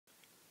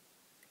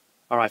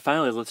All right,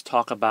 finally, let's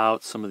talk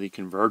about some of the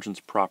convergence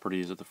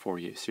properties of the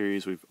Fourier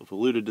series. We've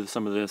alluded to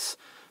some of this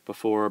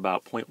before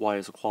about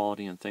pointwise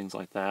equality and things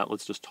like that.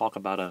 Let's just talk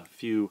about a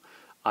few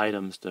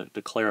items to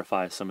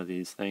clarify some of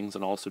these things,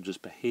 and also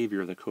just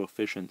behavior of the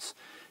coefficients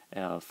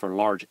for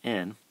large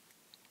n.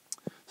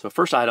 So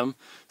first item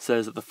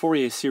says that the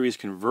Fourier series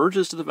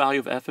converges to the value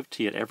of f of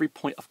t at every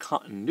point of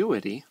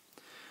continuity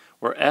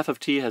where f of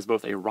t has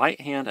both a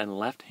right-hand and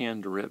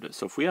left-hand derivative.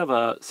 So if we have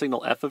a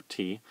signal f of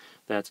t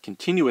that's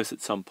continuous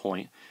at some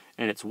point,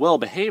 and it's well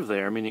behaved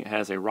there, meaning it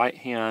has a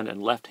right-hand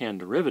and left-hand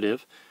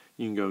derivative,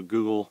 you can go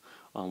Google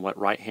what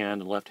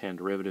right-hand and left-hand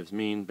derivatives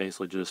mean.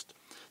 Basically just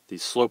the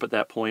slope at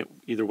that point,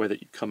 either way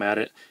that you come at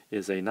it,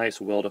 is a nice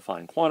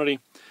well-defined quantity.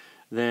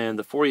 Then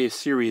the Fourier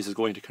series is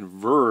going to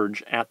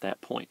converge at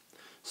that point.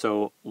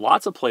 So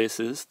lots of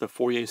places the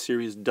Fourier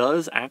series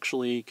does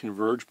actually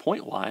converge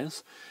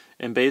pointwise,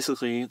 and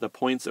basically the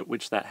points at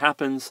which that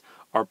happens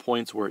are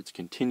points where it's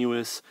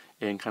continuous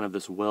and kind of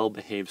this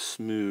well-behaved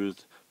smooth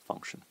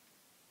function.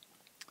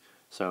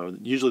 So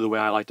usually the way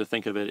I like to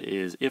think of it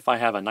is if I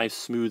have a nice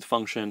smooth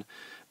function,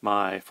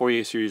 my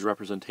Fourier series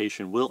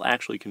representation will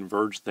actually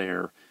converge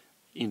there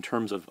in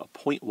terms of a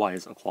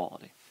pointwise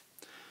equality.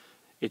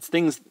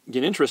 Things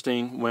get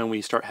interesting when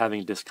we start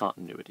having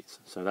discontinuities.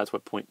 So that's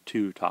what point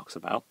 2 talks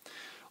about.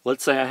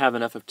 Let's say I have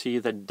an f of t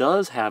that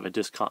does have a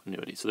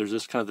discontinuity. So there's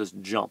this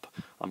jump.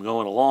 I'm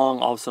going along,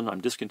 all of a sudden I'm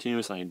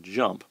discontinuous and I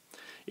jump.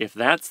 If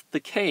that's the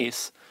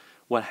case,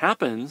 what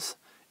happens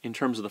in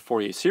terms of the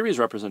Fourier series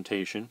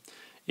representation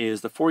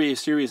is the Fourier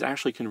series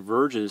actually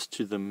converges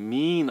to the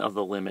mean of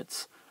the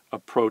limits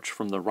approached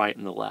from the right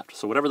and the left.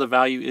 So whatever the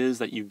value is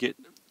that you get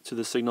to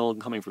the signal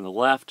coming from the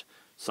left,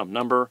 some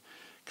number.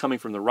 Coming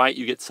from the right,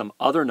 you get some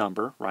other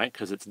number, right?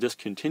 Because it's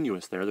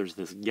discontinuous there. There's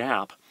this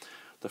gap.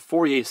 The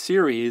Fourier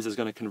series is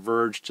going to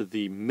converge to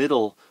the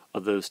middle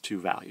of those two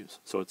values.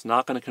 So it's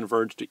not going to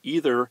converge to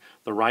either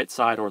the right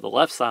side or the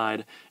left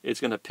side. It's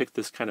going to pick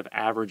this kind of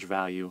average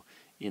value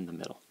in the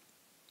middle.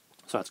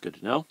 So that's good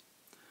to know.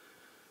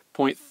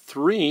 Point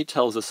 3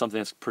 tells us something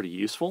that's pretty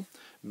useful.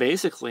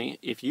 Basically,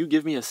 if you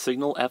give me a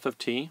signal f of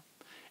t,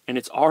 and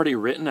it's already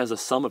written as a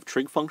sum of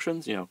trig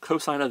functions, you know,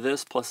 cosine of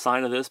this plus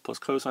sine of this plus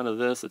cosine of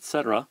this,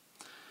 etc.,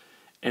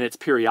 and it's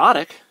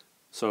periodic,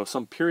 so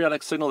some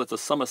periodic signal that's a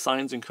sum of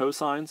sines and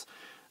cosines,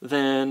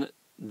 then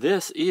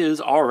this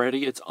is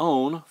already its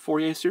own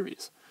Fourier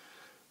series.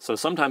 So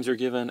sometimes you're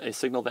given a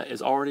signal that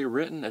is already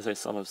written as a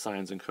sum of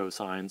sines and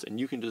cosines, and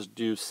you can just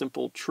do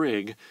simple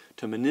trig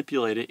to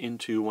manipulate it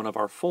into one of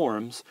our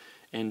forms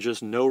and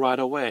just know right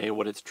away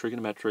what its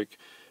trigonometric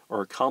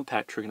or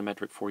compact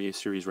trigonometric Fourier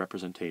series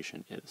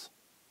representation is.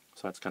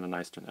 So that's kind of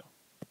nice to know.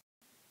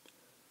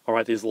 All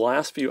right, these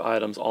last few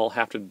items all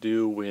have to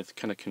do with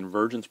kind of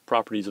convergence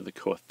properties of the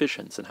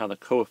coefficients and how the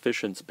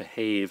coefficients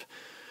behave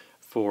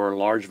for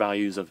large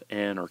values of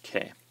n or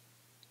k.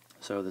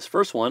 So this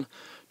first one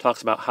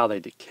talks about how they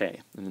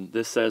decay. And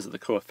this says that the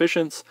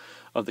coefficients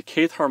of the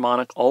kth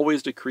harmonic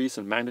always decrease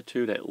in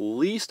magnitude at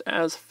least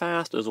as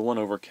fast as 1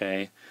 over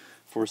k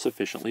for a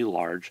sufficiently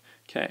large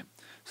k.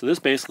 So this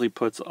basically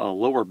puts a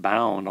lower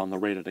bound on the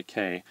rate of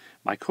decay.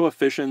 My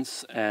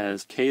coefficients,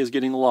 as k is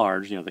getting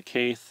large, you know, the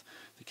kth,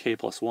 the k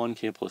plus 1,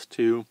 k plus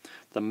 2,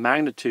 the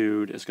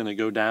magnitude is going to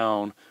go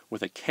down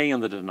with a k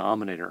in the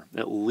denominator,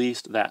 at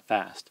least that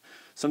fast.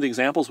 Some of the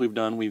examples we've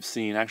done, we've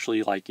seen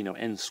actually like, you know,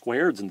 n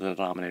squareds in the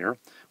denominator,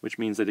 which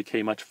means they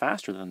decay much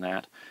faster than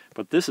that,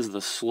 but this is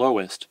the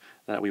slowest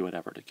that we would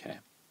ever decay.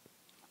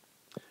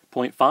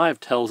 Point 5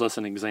 tells us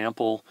an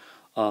example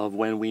of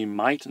when we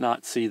might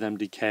not see them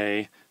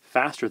decay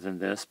faster than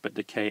this, but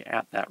decay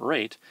at that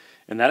rate,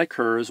 and that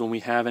occurs when we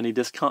have any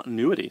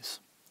discontinuities.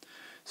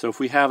 So if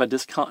we have a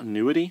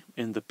discontinuity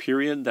in the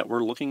period that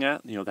we're looking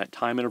at, you know, that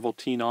time interval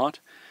t0,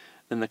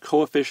 then the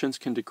coefficients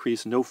can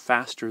decrease no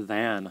faster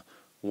than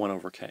 1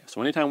 over k.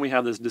 So anytime we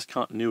have this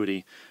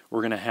discontinuity,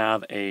 we're going to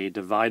have a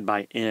divide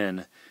by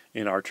n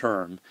in our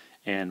term,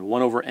 and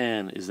 1 over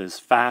n is as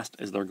fast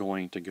as they're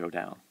going to go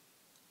down.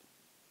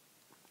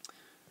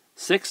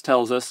 6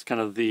 tells us kind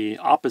of the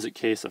opposite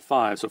case of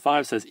 5. So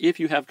 5 says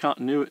if you have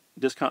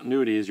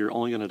discontinuities, you're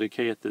only going to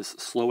decay at this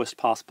slowest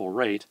possible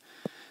rate.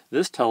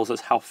 This tells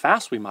us how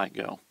fast we might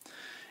go,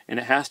 and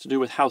it has to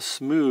do with how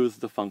smooth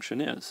the function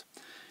is.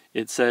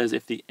 It says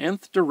if the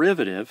nth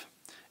derivative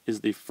is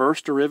the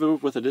first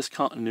derivative with a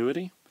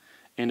discontinuity,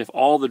 and if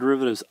all the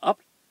derivatives up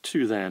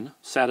to then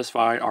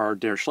satisfy our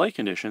Dirichlet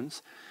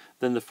conditions,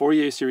 then the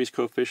Fourier series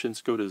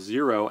coefficients go to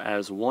 0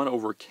 as 1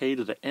 over k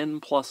to the n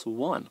plus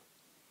 1.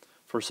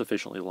 For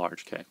sufficiently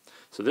large k.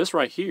 So this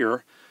right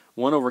here,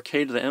 1 over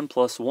k to the n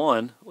plus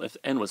 1, if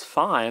n was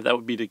 5, that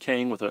would be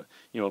decaying with a,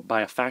 you know,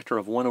 by a factor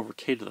of 1 over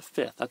k to the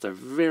 5th. That's a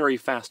very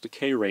fast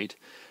decay rate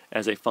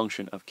as a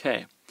function of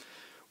k.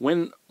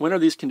 When are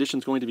these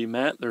conditions going to be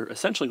met? They're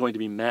essentially going to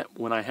be met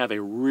when I have a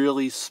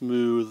really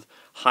smooth,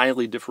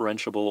 highly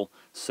differentiable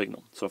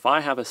signal. So if I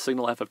have a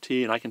signal f of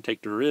t and I can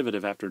take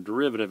derivative after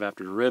derivative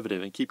after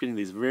derivative and keep getting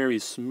these very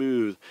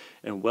smooth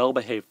and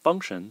well-behaved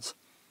functions,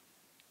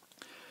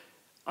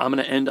 I'm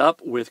going to end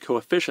up with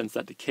coefficients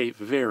that decay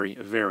very,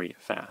 very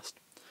fast.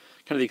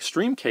 Kind of the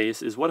extreme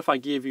case is, what if I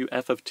give you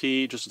f of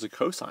t just as a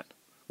cosine?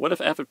 What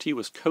if f of t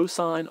was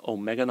cosine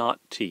omega naught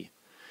t?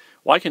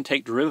 Well, I can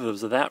take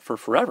derivatives of that for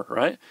forever,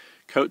 right?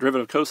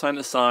 Derivative of cosine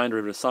is sine,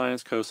 derivative of sine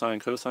is cosine,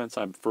 cosine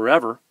sine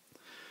forever,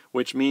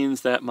 which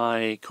means that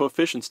my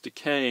coefficients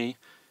decay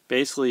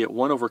basically at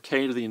 1 over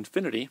k to the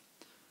infinity,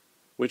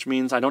 which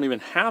means I don't even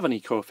have any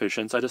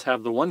coefficients, I just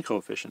have the one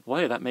coefficient.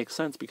 Well, hey, that makes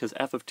sense because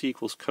f of t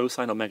equals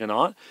cosine omega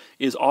naught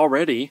is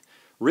already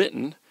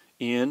written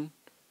in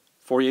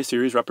Fourier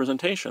series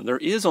representation. There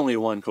is only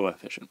one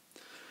coefficient.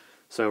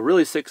 So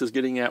really 6 is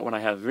getting at when I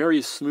have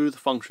very smooth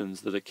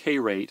functions, the decay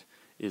rate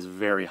is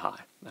very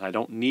high. And I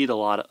don't need a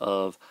lot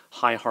of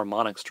high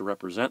harmonics to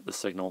represent the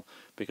signal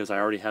because I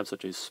already have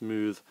such a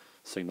smooth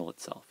signal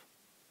itself.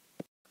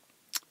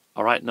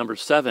 All right, number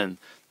 7,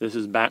 this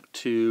is back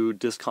to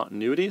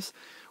discontinuities.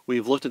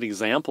 We've looked at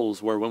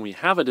examples where when we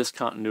have a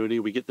discontinuity,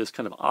 we get this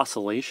kind of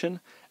oscillation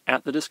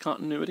at the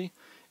discontinuity.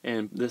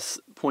 And this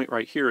point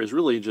right here is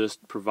really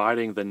just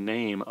providing the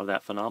name of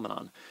that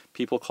phenomenon.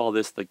 People call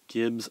this the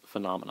Gibbs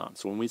phenomenon.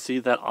 So when we see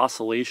that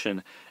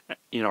oscillation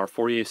in our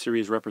Fourier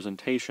series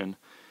representation,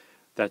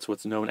 that's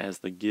what's known as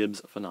the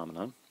Gibbs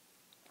phenomenon.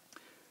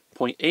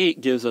 Point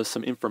 8 gives us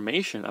some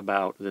information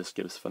about this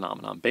Gibbs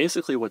phenomenon.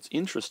 Basically what's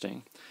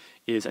interesting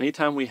is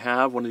anytime we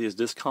have one of these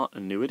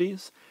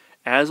discontinuities,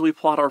 as we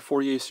plot our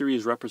Fourier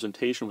series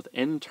representation with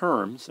n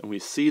terms and we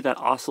see that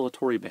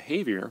oscillatory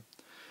behavior,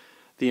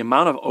 the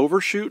amount of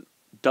overshoot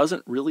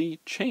doesn't really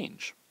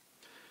change.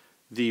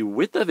 The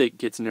width of it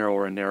gets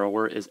narrower and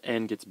narrower as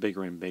n gets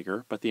bigger and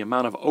bigger, but the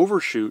amount of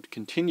overshoot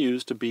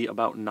continues to be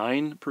about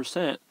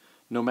 9%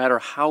 no matter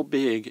how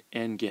big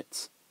n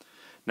gets.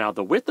 Now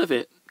the width of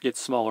it gets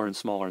smaller and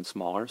smaller and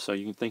smaller, so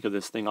you can think of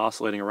this thing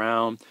oscillating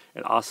around.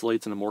 It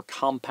oscillates in a more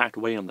compact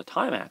way on the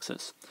time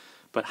axis,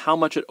 but how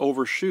much it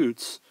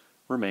overshoots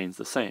remains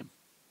the same.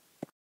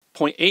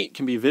 Point 8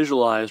 can be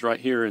visualized right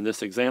here in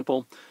this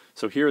example.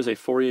 So here is a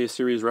Fourier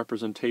series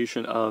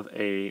representation of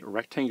a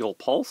rectangular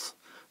pulse.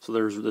 So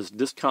there's this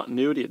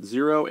discontinuity at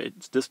 0,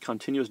 it's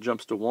discontinuous,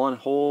 jumps to 1,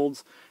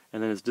 holds,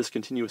 and then it's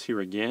discontinuous here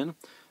again.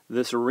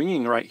 This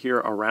ringing right here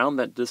around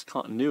that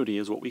discontinuity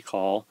is what we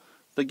call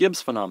the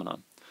Gibbs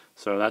phenomenon.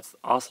 So that's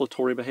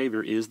oscillatory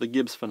behavior is the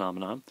Gibbs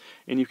phenomenon.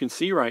 And you can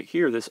see right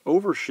here this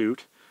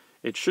overshoot,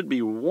 it should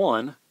be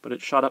 1, but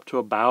it shot up to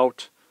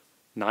about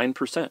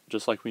 9%,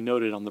 just like we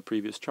noted on the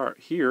previous chart.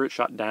 Here it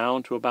shot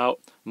down to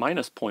about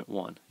minus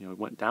 0.1. It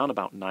went down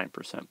about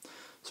 9%.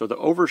 So the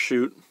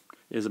overshoot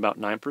is about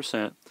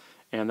 9%,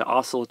 and the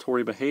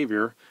oscillatory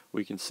behavior,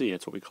 we can see,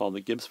 it's what we call the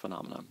Gibbs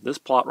phenomenon. This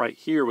plot right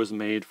here was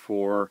made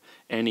for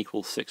n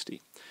equals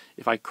 60.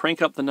 If I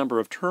crank up the number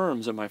of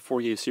terms in my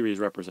Fourier series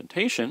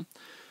representation,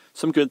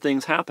 some good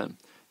things happen.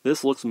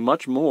 This looks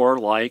much more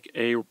like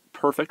a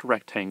perfect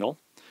rectangle.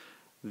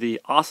 The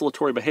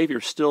oscillatory behavior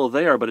is still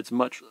there, but it's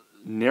much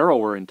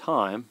narrower in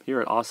time.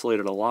 Here it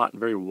oscillated a lot,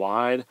 very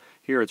wide.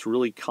 Here it's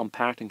really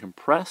compact and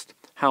compressed.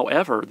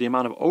 However, the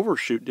amount of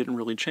overshoot didn't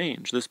really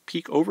change. This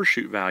peak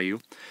overshoot value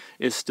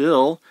is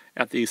still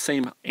at the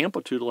same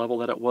amplitude level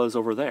that it was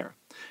over there.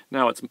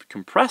 Now it's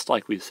compressed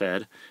like we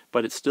said,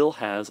 but it still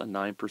has a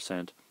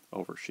 9%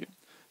 overshoot.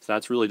 So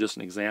that's really just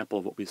an example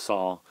of what we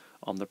saw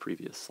on the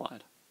previous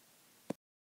slide.